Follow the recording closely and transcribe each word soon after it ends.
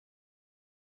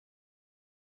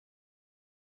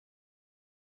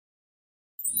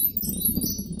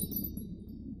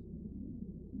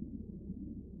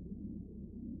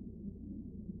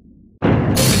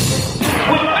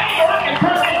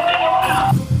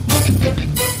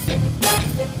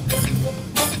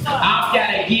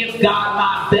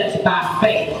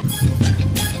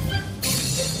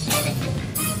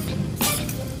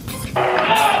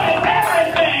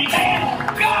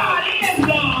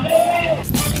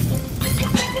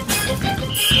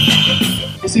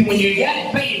See, when you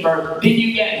got favor, then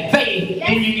you got faith,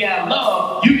 then you got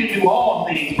love, you can do all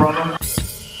things, brother.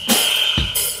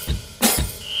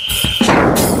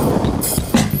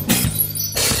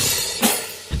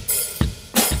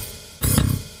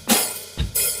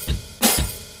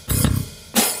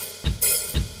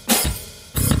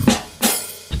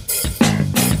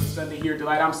 Here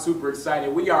tonight, I'm super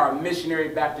excited. We are a missionary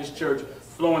Baptist church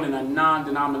flowing in a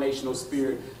non-denominational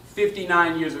spirit.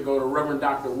 59 years ago, the Reverend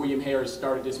Dr. William Harris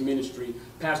started this ministry.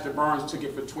 Pastor Burns took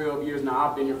it for 12 years. Now,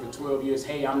 I've been here for 12 years.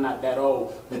 Hey, I'm not that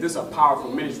old, but this is a powerful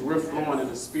ministry. We're flowing in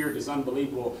a spirit that's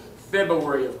unbelievable.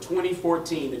 February of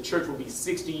 2014, the church will be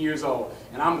 60 years old,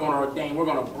 and I'm going to ordain. We're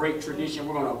going to break tradition.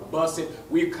 We're going to bust it.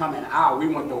 We're coming out. We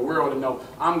want the world to know.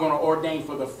 I'm going to ordain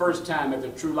for the first time at the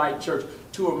True Light Church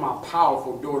 2 of my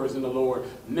powerful daughters in the Lord.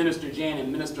 Minister Jan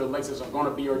and Minister Alexis are going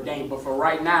to be ordained, but for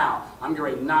right now, I'm getting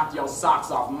ready to knock your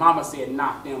socks off. Mama said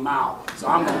knock them out, so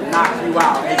I'm going to knock you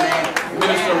out. Amen.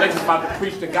 Minister Alexis is about to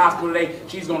preach the gospel today.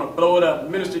 She's going to blow it up.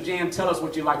 Minister Jan, tell us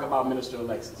what you like about Minister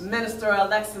Alexis. Minister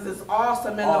Alexis is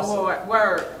awesome in the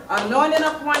word. Anointed,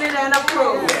 appointed, and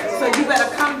approved. So you better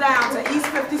come down to East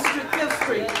 55th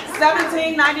Street,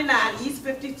 1799 East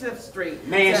 55th Street.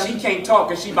 Man, she can't talk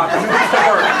because she about to preach the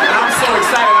word. And I'm so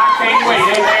excited. I can't wait.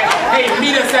 Amen. Hey,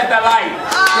 meet us at the light.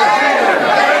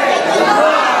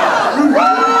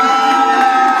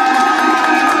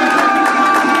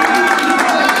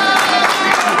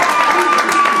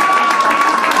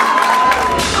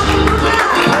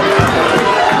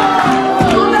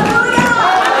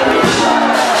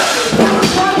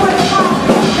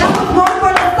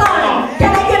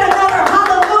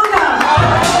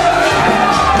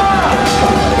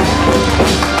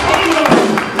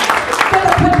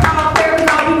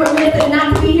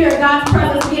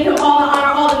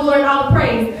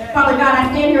 Father God, I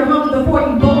stand here humbly before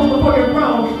you, boldly before your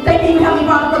throne. Thank you, Heavenly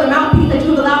Father, for the mouthpiece that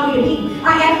you allow me to be.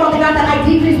 I ask, Father God, that I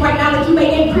decrease right now, that you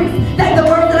may increase. That the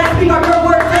words that I speak are your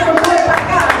words, that are words by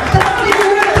God. That I speak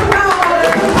your words to power.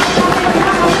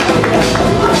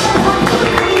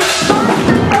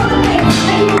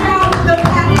 And you have the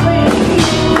pathway to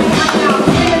peace right now.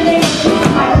 In the name of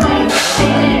Jesus, I pray.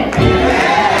 Amen.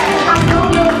 I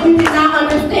don't know if you did not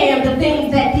understand the things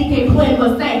that D.K. Quinn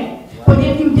was saying. But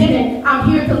if you didn't, I'm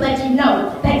here to let you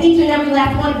know that each and every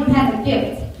last one of you has a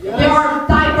gift. Yes. There are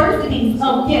diversities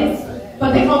of gifts,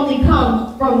 but they only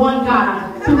come from one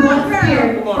God, through one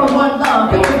Spirit, from one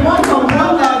love. There is one hope,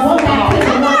 one love, one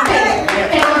baptism, one faith.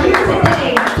 And I'm here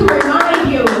today to remind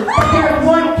you that there is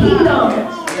one kingdom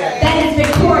that is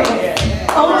victorious.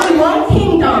 Only one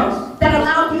kingdom that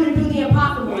allows you to do the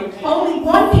impossible. Only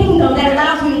one kingdom that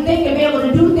allows you to think and be able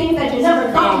to do things that you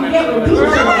never thought you'd be able to do.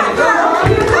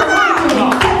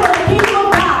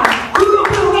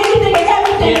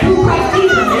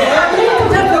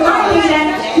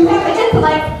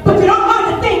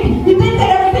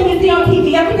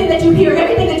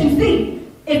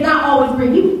 It's not always for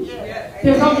you.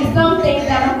 There's only some things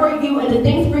that are for you, and the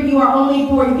things for you are only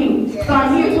for you. So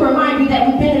I'm here to remind you that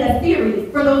we've been in a series.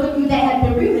 For those of you that have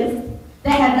been remissed,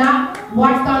 that have not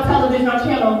watched on television on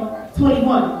channel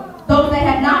 21. Those that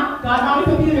have not got on a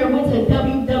computer and went to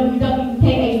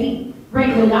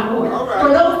www.kazradio.org. For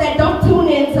those that don't tune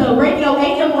in to Radio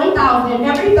AM 1000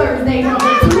 every Thursday from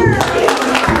 2 to 3,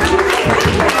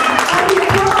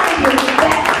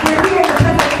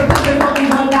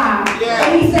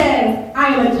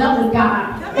 I am a jealous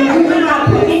God, and you will not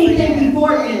put anything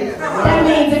before me. That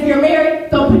means if you're married,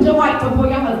 don't put your wife before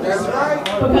your husband. That's right.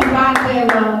 Because God said,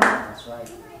 that's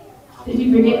right. Did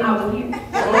you forget I was here?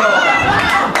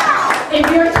 If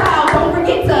you're a child, don't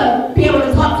forget to be able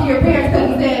to talk to your parents because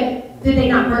he said, did they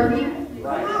not birth you?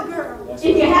 Right.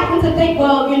 If you happen to think,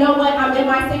 well, you know what, I'm in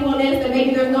my singleness and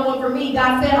maybe there's no one for me,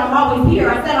 God said I'm always here.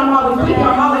 I said I'm always with you.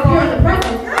 I'm always here in the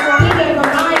presence. You can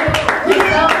remind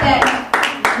yourself that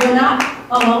you're not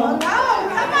alone.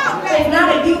 It's not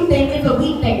a you thing, it's a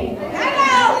we thing.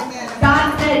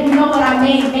 God said, you know what, I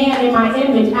made man in my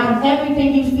image. Out of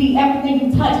everything you see, everything you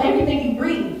touch, everything you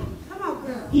breathe.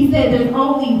 He said there's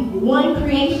only one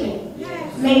creation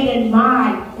made in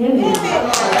my image.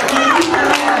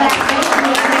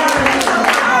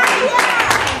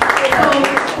 So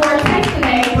for our text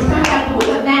today, we're coming out of the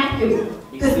book of Matthew,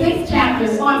 the 6th chapter.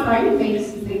 Oh, I'm sorry, you made it.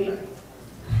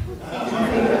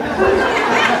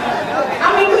 I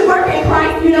mean, we work in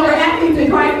Christ, you know, we're athletes in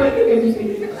Christ, but you can just see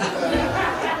it.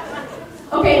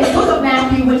 Okay, the book of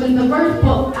Matthew, which is the first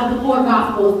book of the 4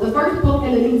 Gospels, the first book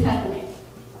in the New Testament,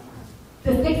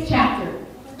 the 6th chapter,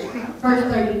 verse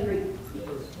 33.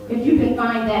 If you can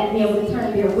find that and be able to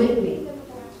turn there with me.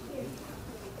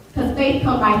 Because faith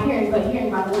comes by hearing, but hearing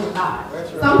by the word of God.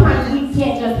 Sometimes we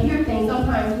can't just hear things.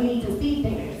 Sometimes we need to see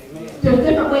things. There's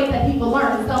different ways that people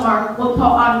learn. Some are what we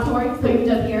call auditory, so you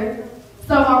just hear it.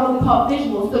 Some are what we call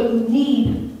visual, so you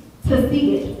need to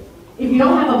see it. If you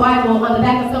don't have a Bible, on the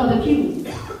back of some of the pews,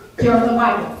 there are some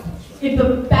Bibles. If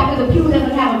the back of the pew doesn't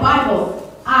have a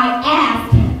Bible,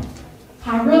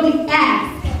 I really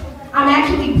ask, I'm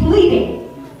actually pleading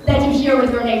that you share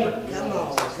with your neighbor.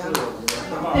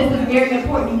 This is very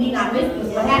important. You need not miss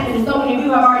this. What happened is so many of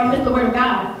you have already missed the word of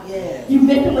God. You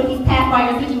missed it when he's passed by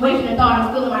your situation and thought,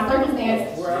 I'm still in my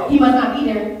circumstance. He must not be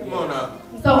there.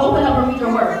 So open up and read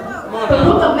your word. The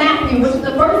book of Matthew, which is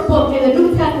the first book in the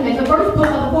New Testament, the first book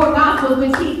of the four Gospels,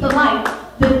 which teach the life,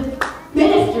 the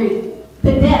ministry,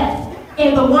 the death,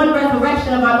 and the one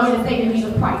resurrection of our Lord and Savior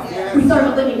Jesus Christ. We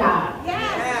serve a living God.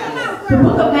 The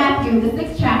book of Matthew, the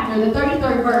 6th chapter, the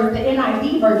 33rd verse, the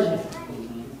NIV version,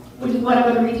 which is what I'm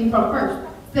going to read you from first,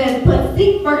 says, but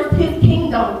seek first his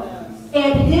kingdom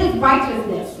and his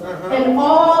righteousness, and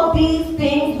all these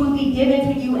things will be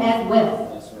given to you as well.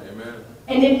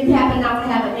 And if you happen not to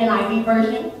have an NIV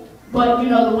version, but you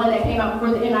know the one that came out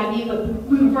before the NIV, but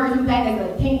we refer to that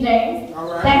as the King James,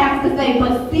 that has to say,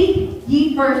 but seek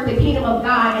ye first the kingdom of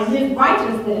God and his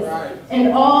righteousness,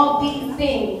 and all these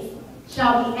things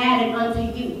shall be added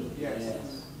unto you.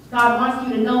 God wants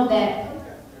you to know that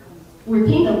we're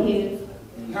kingdom kids.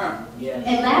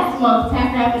 And last month,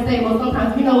 Pastor had to say, well,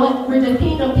 sometimes, you know what, we're just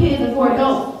kingdom kids before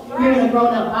adults. We're in a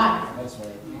grown-up body.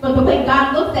 But the way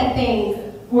God looks at things,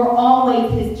 we're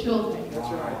always his children.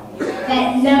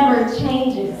 That never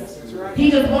changes. He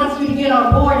just wants you to get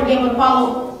on board and be able to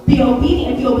follow, be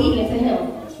obedient to him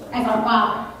as our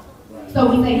Father. So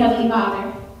we say Heavenly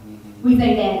Father. We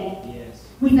say Daddy.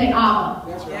 We say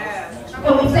Abba.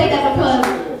 And we say that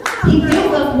because he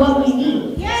gives us what we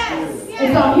need.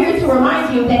 And so I'm here to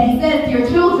remind you that he says to your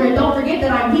children, don't forget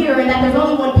that I'm here and that there's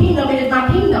only one kingdom, it is my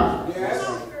kingdom.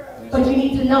 But you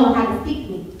need to know how to seek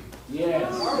me. You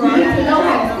need to know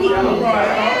how to seek me.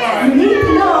 You need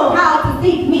to know how to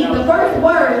seek me. The first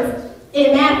words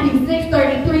in Matthew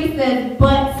 6:33 says,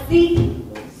 but seek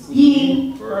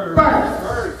ye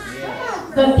first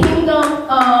the kingdom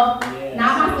of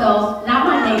not myself, not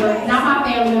my neighbor, not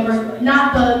my family member,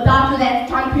 not the doctor that's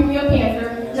trying to cure me of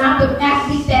cancer, not the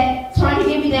athlete that's trying to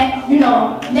give me that,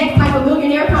 next type of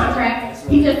millionaire contract.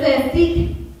 He just says,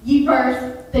 seek ye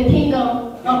first the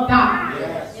kingdom of God.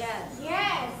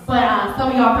 But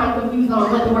some of y'all are kind of confused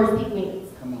on what the word seek means.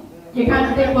 You kind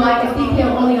of think, well, I can seek him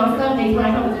only on Sundays when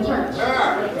I come to church.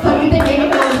 So you think maybe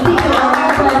I'm going to seek him on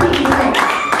our teaching day.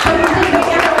 So you think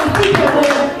maybe I'm going to seek him when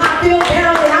I feel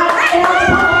down and I'm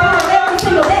every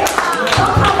single day.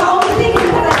 Sometimes I only seek him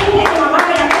because I think that in my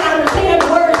mind I can't understand the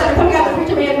words that are coming out of the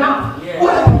preacher man's mouth.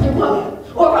 Or the preacher woman.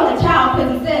 Or from the child,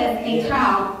 because he says, a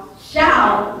child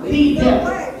shall lead them.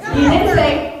 He didn't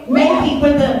say, maybe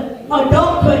when the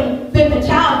adult couldn't, then the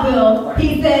child will.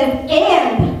 He says,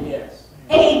 and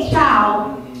a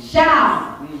child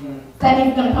shall. That means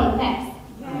it's going to come to pass.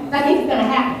 That means it's going to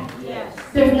happen.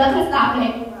 There's nothing stopping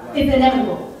it. It's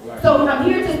inevitable. So I'm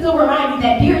here to still remind you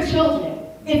that, dear children,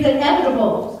 it's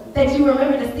inevitable that you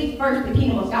remember to seek first the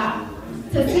kingdom of God.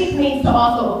 To seek means to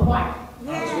also acquire.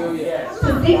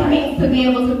 To seek means to be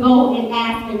able to go and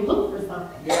ask and look for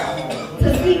something.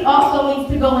 To seek also means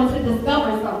to go and to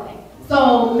discover something.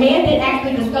 So man didn't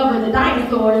actually discover the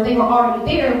dinosaurs. They were already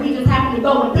there. We just happened to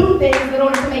go and do things in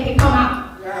order to make it come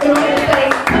out. In order to say,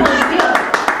 come on, feel it.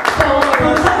 So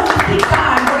when we seek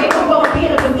God, we're able to go and be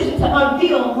in a position to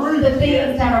unveil the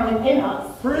things that are within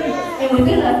us. And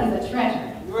within us is a treasure.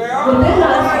 Within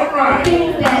us are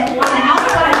things that on the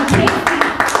outside you can't see.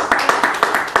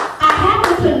 I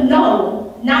happen to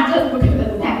know, not just because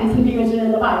it happens to be mentioned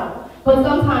in the Bible, but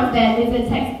sometimes that is in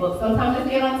textbooks. Sometimes I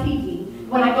see it on TV.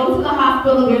 When I go to the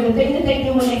hospital, there's a thing that they do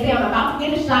when they say I'm about to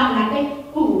get a shot, and I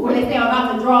think, ooh, or they say I'm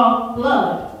about to draw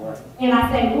blood. And I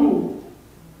say, ooh,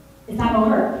 it's not going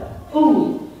to hurt.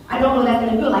 Ooh, I don't know what that's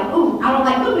going to feel like. Ooh, I don't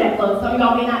like looking at blood. Some of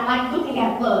y'all may not like looking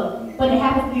at blood, but it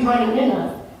happens to be running in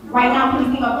us. Right now, can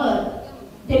you see my blood?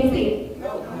 Can you see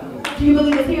it? Do you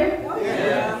believe it's here?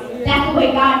 That's the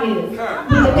way God is. With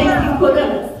the things he's put in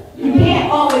us. You can't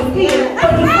always see it,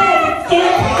 but he says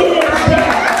it is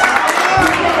there.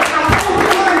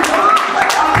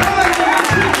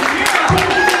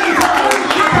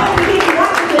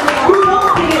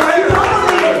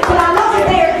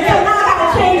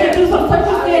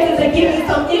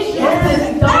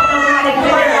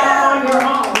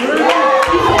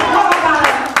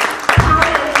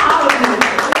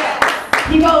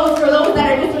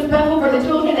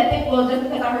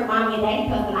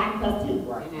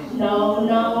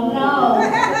 No.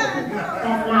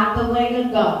 That's not the way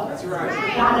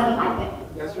God doesn't like that.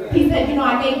 That's right. He said, you know,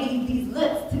 I gave you these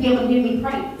lips to be able to give me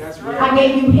praise. That's right. I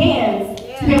gave you hands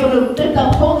to be able to lift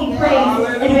up holy praise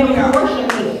and to be able to worship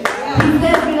me. He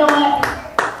says, you know what?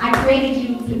 I created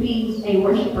you to be a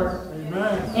worshiper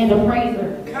and a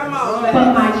praiser. Come on.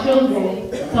 But my children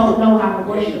don't know how to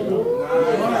worship me.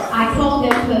 I told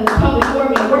them to come before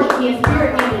me and worship me in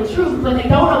spirit and in truth, but they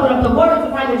don't open up the word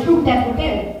to find the truth that's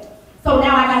within. So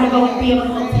now I got to go and be able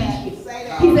to teach you.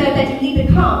 He said that you need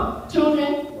to come.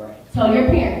 Children, tell your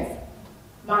parents,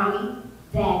 Mommy,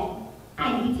 Daddy,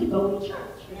 I need to go to church.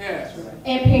 Yes.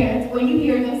 And parents, when you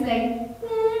hear them say,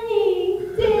 Daddy,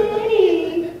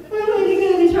 Daddy, I'm going to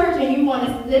go to church, and you want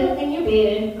to sit up in your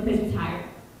bed because you're tired.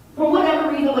 For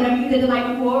whatever reason, whatever you did the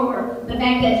night before, or the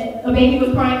fact that a baby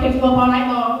was crying, kept you up all night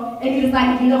long, and you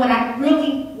decided, you know what, I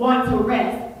really want to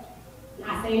rest.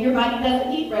 Not saying your body doesn't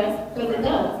need rest, because it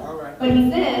does. All right. But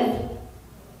he says,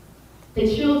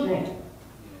 the children,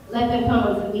 let them come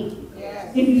unto me.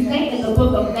 If you stay in the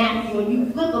book of Matthew and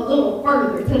you flip a little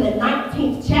further to the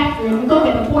 19th chapter and you look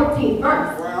at the 14th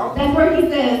verse, that's where he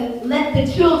says, let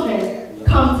the children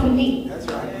come to me. That's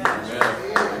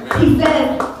right. He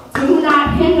says, do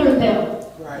not hinder them,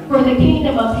 for the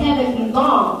kingdom of heaven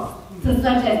belongs to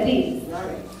such as these.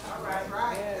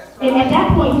 And at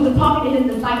that point, he was talking to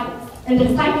his disciples. And the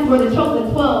disciples were the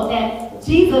chosen 12 that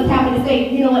Jesus happened to say,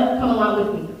 you know what, come along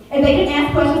with me. And they didn't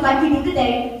ask questions like we do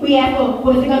today. We asked, well,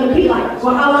 what is it going to be like?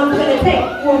 Well, how long is it going to take?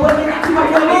 Well, what is it going to be?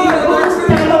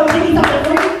 Can I go and give you something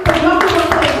free? But you also want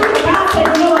something free. But God said,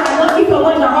 you know what, I love you so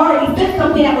much. I already sent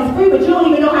something that was free, but you don't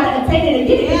even know how to obtain it and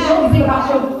get it because you only think about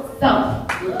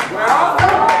yourself.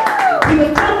 He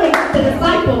was telling the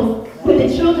disciples when the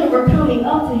children were coming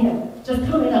up to him, just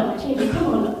coming up, like, Chandler, come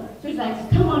on up. She was like,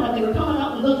 come on up. They were coming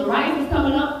up. The little Darius was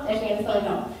coming up. That Chandler's son,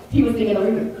 no. He was singing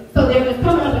over here. So they were just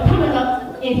coming up and coming up.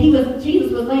 And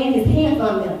Jesus was laying his hands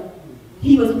on them.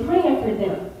 He was praying for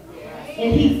them.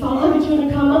 And he saw other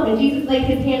children come up, and Jesus laid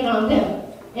his hands on them.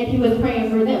 And he was praying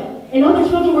for them. And other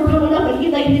children were coming up, and he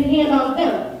laid his hands on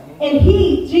them. And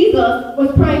Jesus,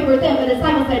 was praying for them. The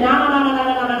disciples said,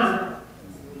 no.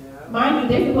 Mind you,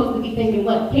 they're supposed to be thinking,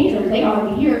 what? Kingdom, they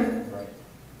already here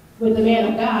with the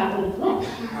man of God in the flesh.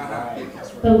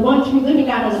 The one true living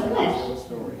God in the flesh.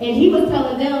 And he was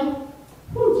telling them,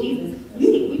 Jesus,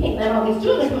 we can't let all these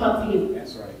children come up to you.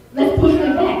 That's right. Let's push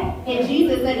them back. And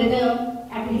Jesus said to them,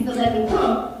 after he said let them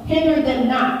come, hinder them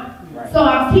not. Right. So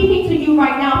I'm speaking to you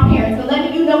right now, parents, and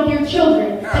letting you know, dear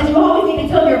children, that you always need to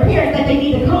tell your parents that they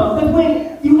need to come. Because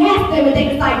when you ask them and they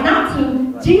decide not to,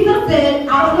 Jesus said,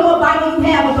 I don't know what Bible you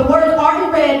have, but the words are in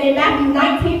red in Matthew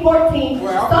 19:14.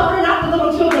 Suffer not the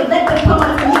little children, let them come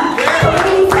unto me. So when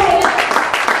you say,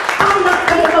 I'm not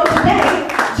going to go today,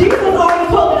 Jesus already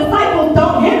told the disciples,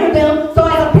 don't hinder them. So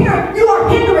as a parent, you are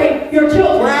hindering your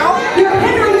children. You're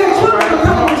hindering your children from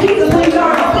coming to Jesus when you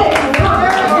are sick and come.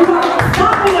 You are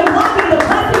stopping and blocking the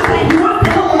blessings that you want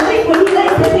them to receive when he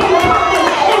lays his hands on them.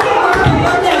 And you are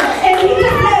preparing them. And he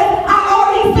just says, I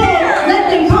already said, let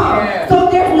them come. So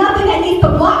there's nothing that needs to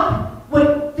block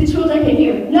what the children can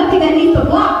hear. Nothing that needs to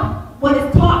block what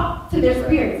is taught to their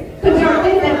spirits. Because there are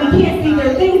things that we can't see.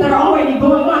 There are things that are already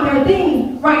going on. There are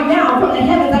things right now from the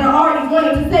heavens that are already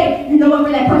wanting to say, you know what,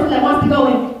 for that person that wants to go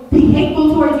and be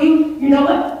hateful towards you, you know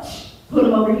what? Shh, put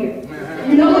them over here.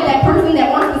 You know what, that person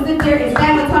that wants to sit there and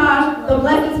sabotage the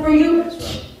blessings for you,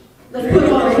 shh, let's put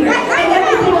them over here. And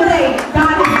every single day,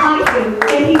 God is licensing,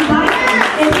 and he's licensing,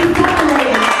 and he's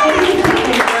separating, and he's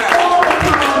teaching all the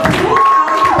time, 2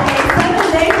 hours a day,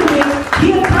 7 days a week. He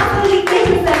is constantly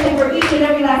interceding for each and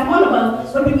every last one of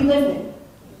us, but do we listen?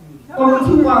 Or are we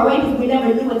too far away because we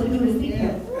never knew what to do to seek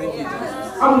him?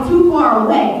 Are we too far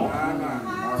away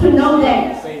to know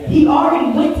that he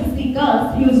already went to seek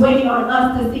us? He was waiting on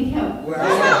us to seek him. He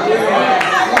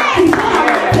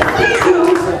said to seek you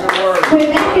when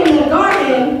back in the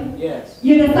garden,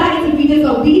 you decided to be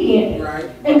disobedient.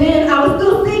 And then I was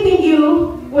still seeking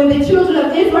you when the children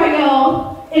of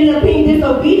Israel ended up being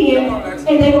disobedient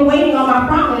and they were waiting on my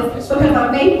promise because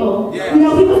I'm faithful. You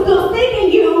know, he was still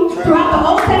seeking you throughout the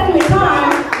Old Testament time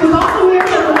with all the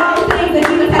miracles and all the things that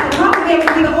Jesus had to propagate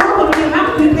to be the oracle to be the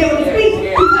mouthpiece to be able to speak.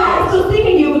 He said, I'm still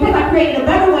seeking you because I created a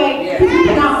better way because you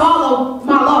cannot follow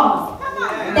my laws.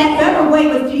 That better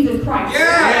way was Jesus Christ.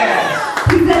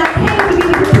 He said, I came to be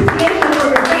the propitiation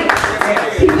for your faith.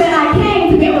 He said, I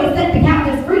came to be able to set the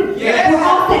captives free. We're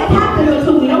all set captive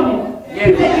until we know him.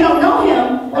 He said, you don't know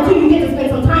him until you get to spend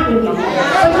some time with me. But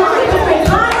you don't get to spend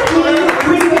time with me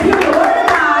when you hear the word of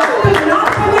God, because you're not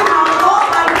from your mouth all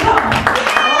by yourself.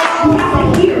 You have to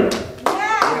hear.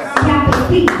 You have to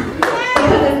see.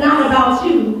 Because it's not about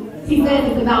you. He says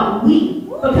it's about we.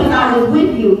 Because I was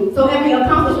with you. So every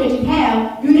accomplishment you have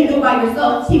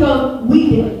was, he goes, we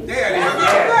did it.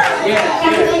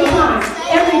 Every single time.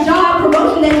 Every job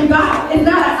promotion that you got, it's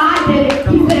not an I did it.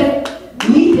 He said,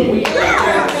 we did it.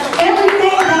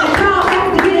 Everything that a child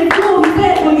has to get in school, he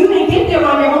said, well, you didn't get there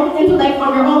on your own intellect,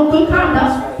 on your own good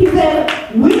conduct. He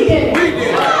said, we did it.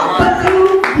 But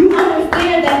you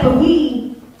understand that the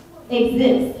we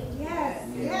exists.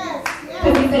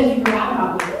 Because he said you forgot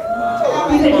about me.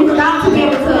 He said you forgot to be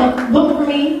able to look for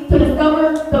me, to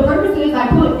discover the purposes I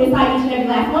put inside each and every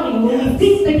last one of you. When we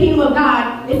seek the kingdom of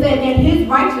God, it said in his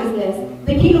righteousness.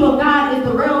 The kingdom of God is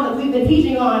the realm that we've been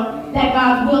teaching on, that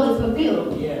God's will is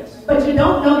fulfilled. Yes. But you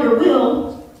don't know your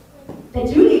will that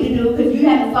you need to do because you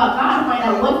haven't sought God to find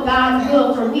out what's God's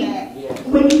will for me. Yes.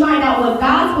 When you find out what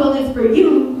God's will is for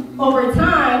you over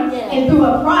time and through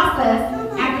a process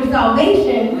after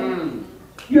salvation,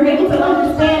 you're able to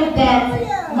understand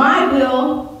that my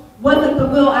will wasn't the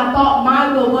will I thought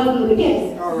my will was in the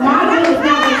beginning. My will is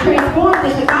now being transformed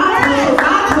into God's will, so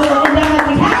God's will is now that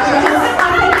we have to.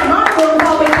 I think that my will is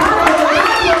always God's will, and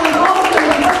God's will is always the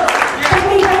will. That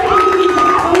means everything you need to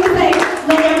have when you say,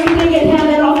 let everything in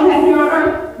heaven also have here on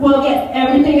earth. Well, yes,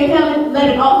 everything in heaven, let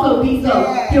it also be so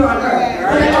here on earth.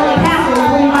 But that only happens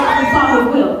when you actually follow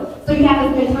his will. So you have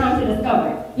to spend time to discover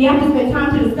it. You have to spend time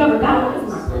to discover God is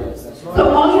my will. So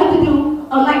all you have to do,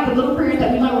 unlike the little prayers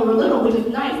that we learned when we were little, which is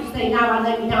nice to say, now I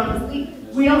lay me down to sleep.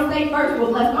 We don't say first,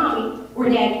 well, bless mommy or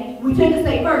daddy. We tend to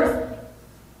say first,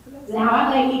 now I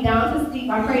lay me down to sleep.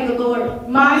 I pray the Lord,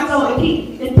 my soul and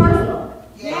peace. It's personal.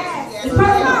 Yes. It's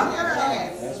personal.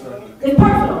 It's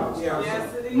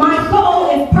personal. My soul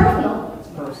is personal.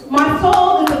 My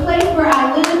soul is the place where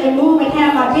I live and move and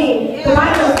have my being. The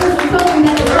Bible scripture tells me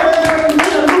that the word where you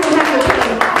live and move and have your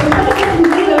being. The place that you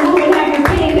live and move and have your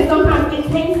being can sometimes get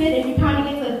tainted and you kind of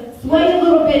get to sway a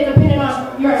little bit depending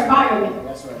on your environment.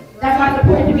 That's why it's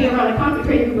important to be around a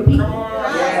concentrated group of people.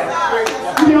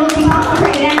 You don't be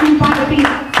concentrated and you want to be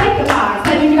sanctified.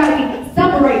 That means you got to be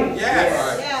separated.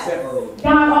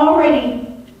 God already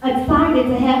decided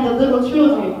to have the little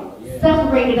children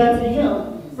separated unto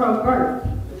him from birth.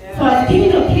 So as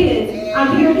kingdom kids,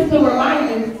 I'm here to still remind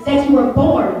you that you were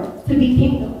born to be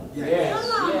kingdom.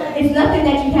 It's nothing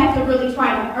that you have to really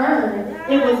try to earn.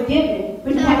 It was given,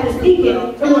 but you have to seek it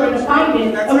in order to find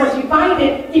it. And once you find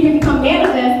it, you can become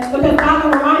manifest because God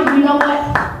will remind you, you know what?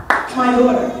 My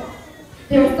daughter,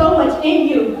 there's so much in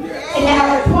you and that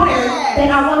I require that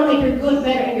I want to make your good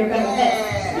better and your better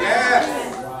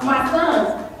best. My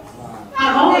son,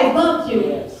 I've always loved you.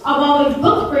 I've always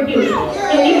looked for you.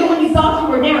 And even when you thought you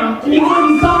were down, and even when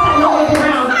you thought that no one was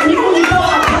around, and even when you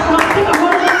thought I think I'm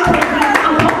one of those things, I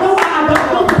don't know why I don't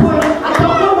feel supported. I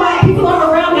don't know why people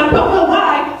aren't around me. I don't know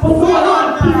why. What's going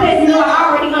on? He said, you know, I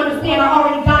already understand. I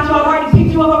already got you. I've already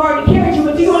picked you up. I've already carried you.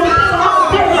 But do you understand what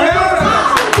I'm there?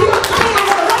 Do you understand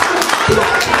I love you? Do you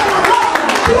understand I love you?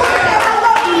 Do you understand I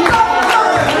love you?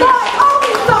 Lord,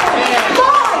 only son.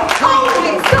 Lord,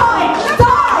 only son.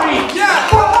 Sorry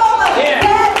for all the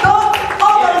bad thoughts,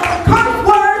 all those curse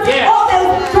words, all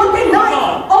those drunken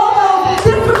nights, all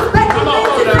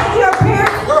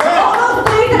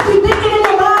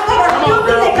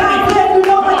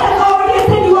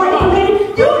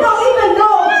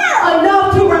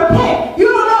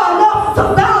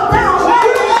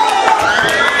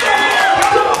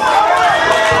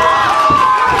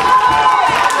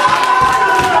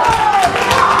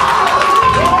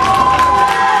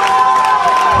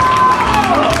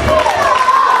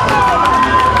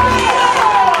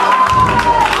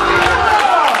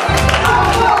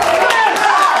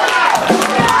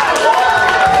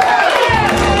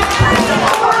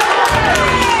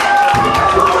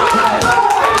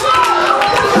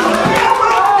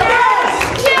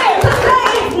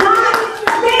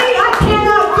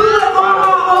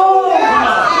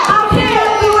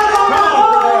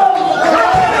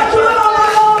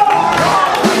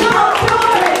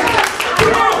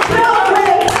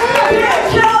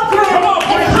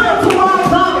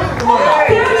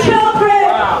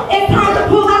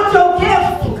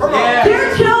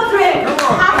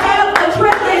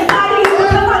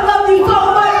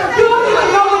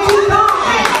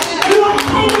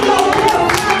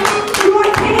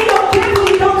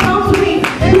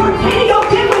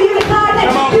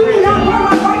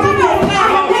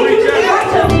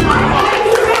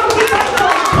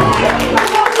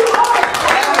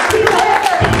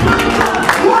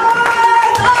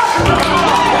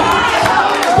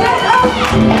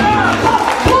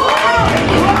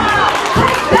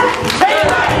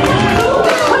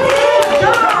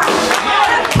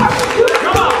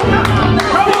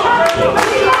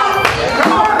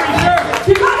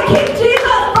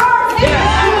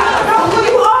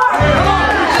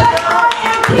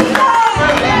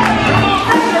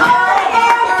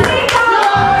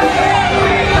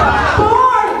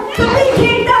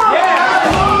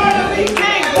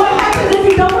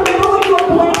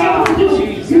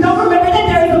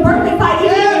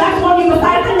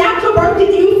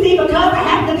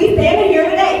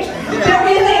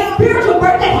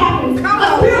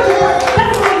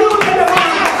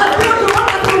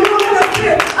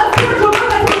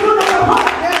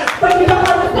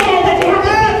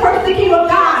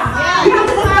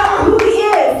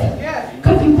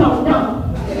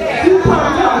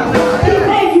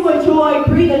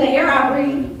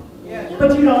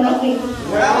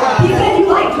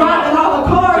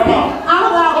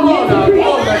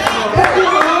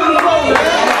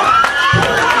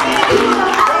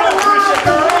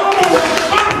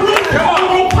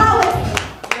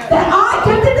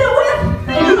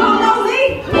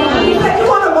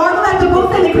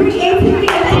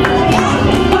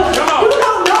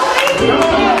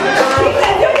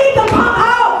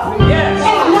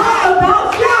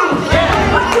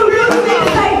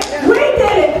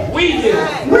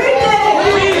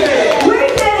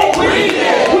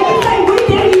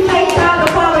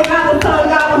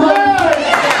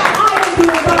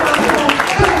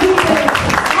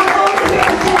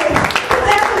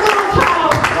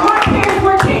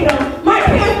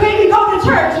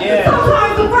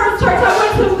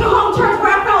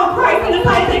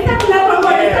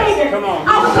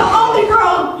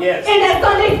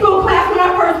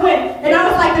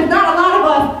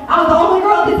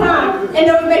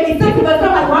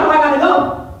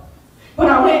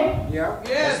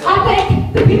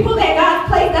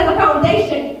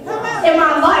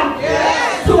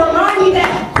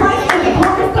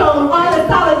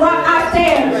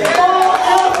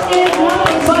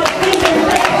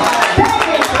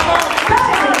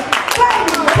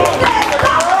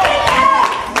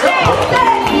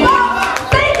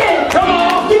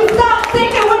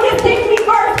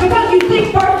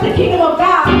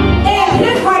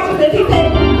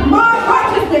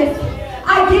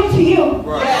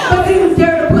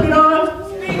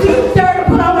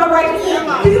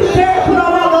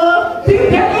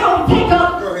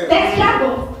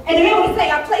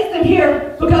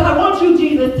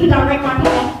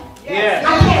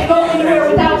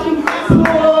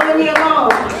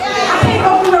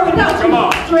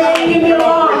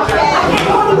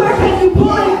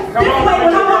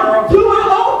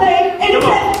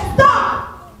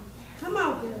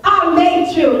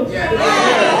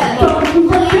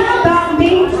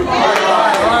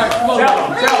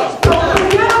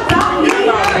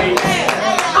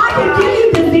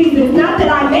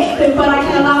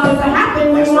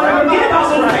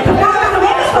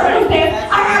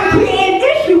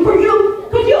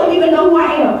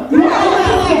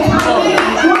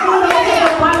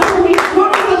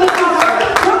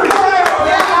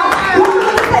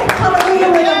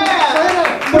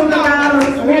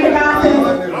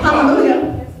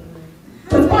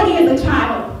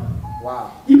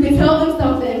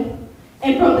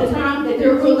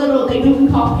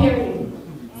called parenting.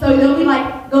 So they'll be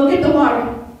like, go get the water.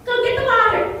 Go get the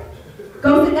water.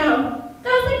 Go sit down.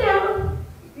 Go sit down.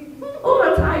 Oh,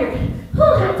 I'm tired.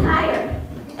 Oh, I'm tired.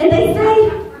 And they say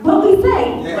what we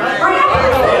say. Right after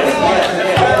we say it.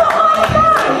 It's all the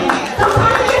time.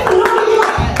 Sometimes it gets annoying. You're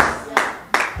like,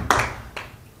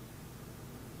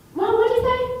 Mom, what'd you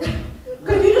say?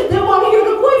 Because you just didn't want to hear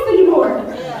the voice anymore.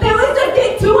 They would just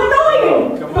get too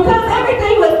annoying. Because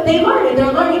everything was, they learn it.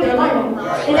 They're learning.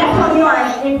 And that's how we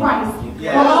are in Christ.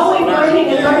 We're always learning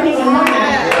and learning and learning.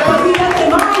 But he doesn't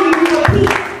mind when you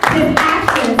repeat his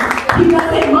actions. He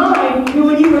doesn't mind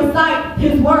when you recite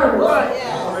his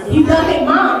words. He doesn't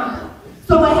mind.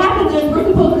 So what happens is we're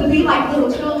supposed to be like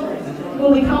little children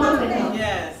when we come to him.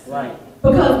 Yes. Right.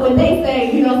 Because when they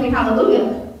say, say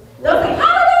hallelujah, they'll say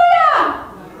hallelujah.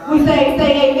 We say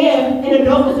amen, and the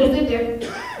adults will just sit there.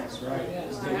 That's right.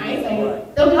 I ain't saying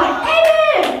it. They'll be like,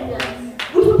 amen.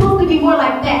 We're supposed to be more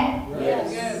like that.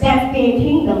 That's being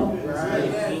kingdom.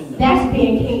 That's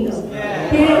being kingdom.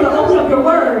 Being able to open up your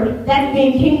word, that's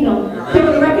being kingdom. Being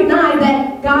able to recognize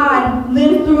that God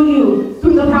lives through you,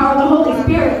 through the power of the Holy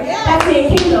Spirit. That's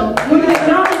being kingdom. When you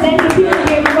acknowledge that He's here,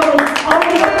 you're going all the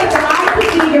way up to the eyes to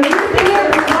see your ears to hear,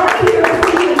 your heart to hear,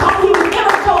 He was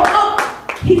never show up.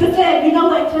 He just said, you know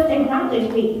what, just acknowledge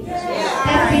me.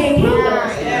 That's being kingdom.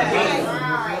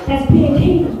 That's being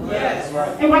kingdom.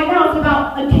 And right now it's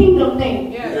about a kingdom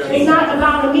thing. It's not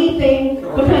about a me thing,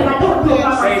 because I don't do it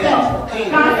by myself.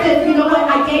 God says, you know what,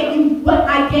 I gave you what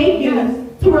I gave you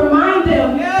to remind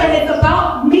them that it's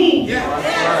about me.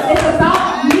 It's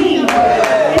about me.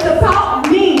 It's about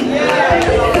me. They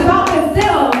think it's about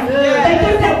themselves. They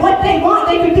think that what they want,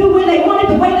 they can do when they want it,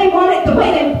 the way they want it, the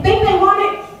way they think they want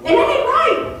it, and that ain't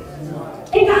right.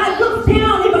 And God looks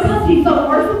down, and because He's so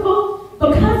merciful,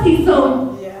 because He's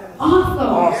so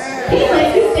awesome, He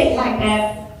lets you think like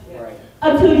that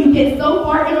until you get so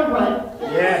far in a rut.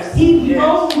 He's the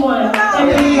only one that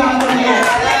brings out the best.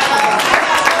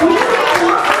 When you get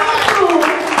walk around school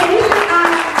and you say, I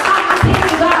can't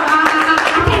do that,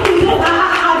 I can't do this, I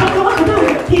don't know what to do.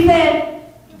 He said,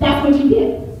 that's what you get.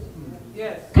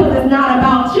 Because it's not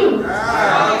about you.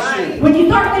 When you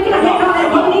start thinking of getting all that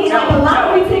money, like a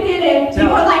lottery ticket, and people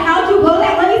are like, how'd you blow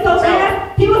that money so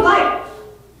fast? He was like,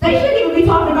 they shouldn't even be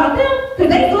talking about them, because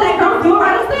they still let girls do it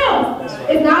by themselves.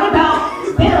 It's not about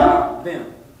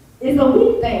them. It's a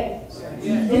we thing.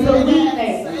 It's a we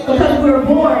thing. Because we're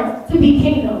born to be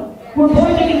kingdom. We're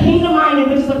born to be kingdom-minded,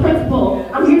 which is a principle.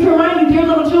 I'm here to remind you, dear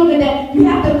little children, that you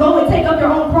have to go and take up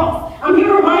your own cross. I'm here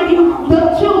to remind you,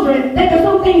 little children, that there's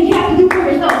some things you have to do for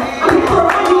yourself. I'm here to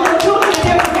remind you, little children,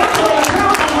 that there's a rescue and a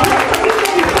crown and a prayer that you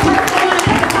can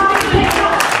take time to take it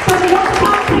up. But you don't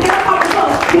have to take it up by yourself.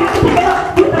 You have to take it up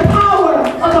with the power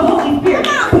of the Holy Spirit.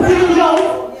 Because you know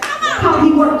how He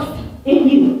works in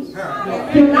you.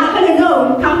 You're not going to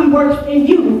know how He works in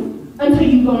you until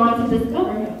you go on to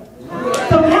discover Him.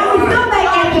 So now we still back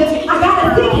at this, I got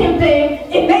to seek Him thing.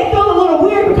 It may feel a little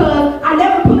weird because I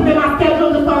never put Him in my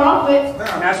schedule to start off with. I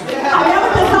never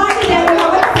decided that when I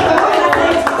went to the Lord, I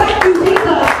said, thank you,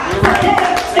 Jesus.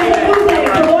 Today is a new day.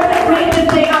 The Lord has made this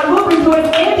day. I will rejoice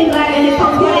and be glad in it.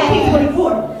 From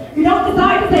 18:24. You don't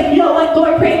decide to say, you know what,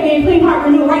 Lord, create me a clean heart,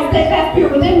 renew a right, steadfast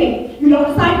spirit within me. You don't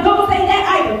decide to go and say that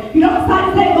either. You don't decide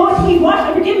to say, Lord, please wash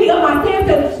and forgive me of my sins,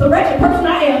 because the wretched person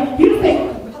I am. You just think,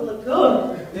 I look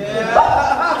good.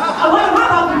 What am I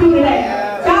about to do today?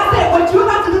 God said, what you're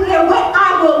about to do today, what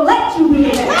I will let you do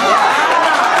today.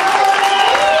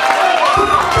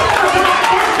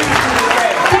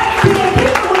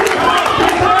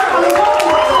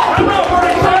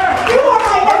 You are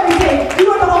my everything. You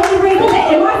are the only reason that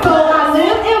in my soul I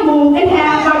live and move and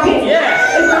have my being.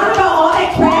 It's not about all that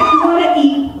trash you want to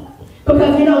eat,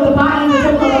 because you know the body is the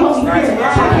temple of the Holy Spirit.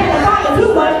 I can't decide to do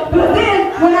much, but then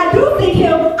when I do seek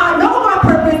Him, I know my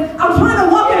purpose. I'm trying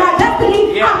to walk in my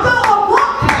destiny. I feel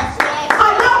unblocked. I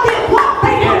know this block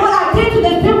based on what I did to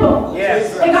this temple.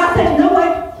 And God said, you know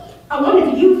what? I wanted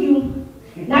to use you.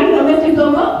 Now you done messed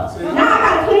yourself up. Now I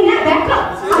got to clean that back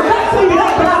up. I got to clean it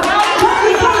up, but I got to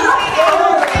clean it up.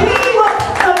 Clean you up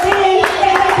again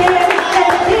and again and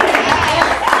again.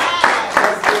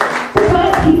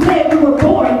 Because He said we were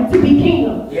born to be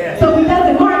kingdom. So He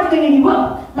doesn't mind cleaning you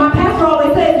up. My pastor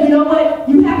always says, you know what?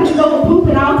 You happen to go and poop,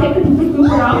 and I'll take the poop and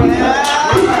scoop, and I'll pick it up.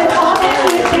 He says, all that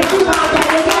is that you got, that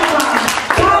is my job.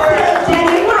 God said, that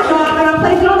ain't my job, and I'm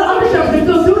placing on the undershelf to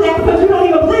still do that because you don't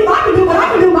even believe I can do what I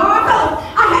can do by myself.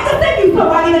 I had to send you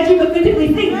somebody that you could physically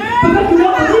see, because you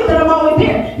don't believe that I'm always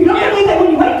there. You don't believe that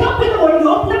when you wake up in the morning, you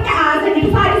open up your eyes, and you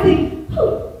decide to see,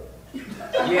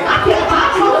 I can't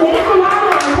 5 minutes from my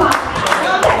alarm clock.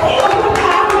 That ain't open up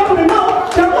your eyes, I'm able to know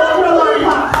there was an alarm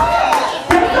clock.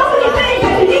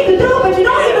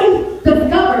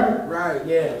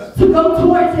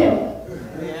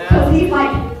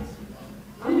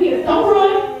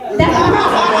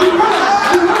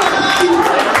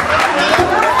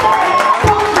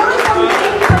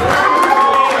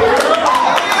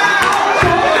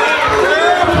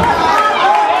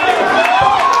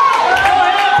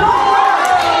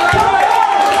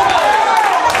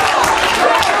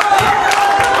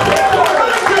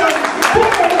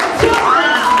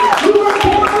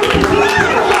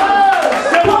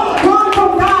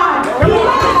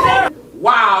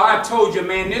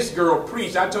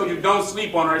 I told you, don't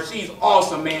sleep on her. She's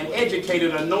awesome, man.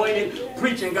 Educated, anointed,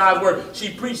 preaching God's word.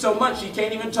 She preached so much she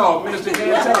can't even talk. Minister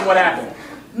Dan, tell them what happened.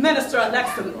 Minister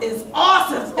Alexis is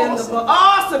awesome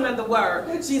in the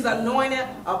word. She's anointed,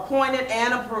 appointed,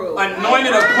 and approved.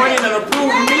 Anointed, appointed, and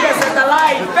approved. Meet us at the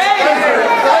light. Faith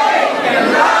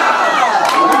and love.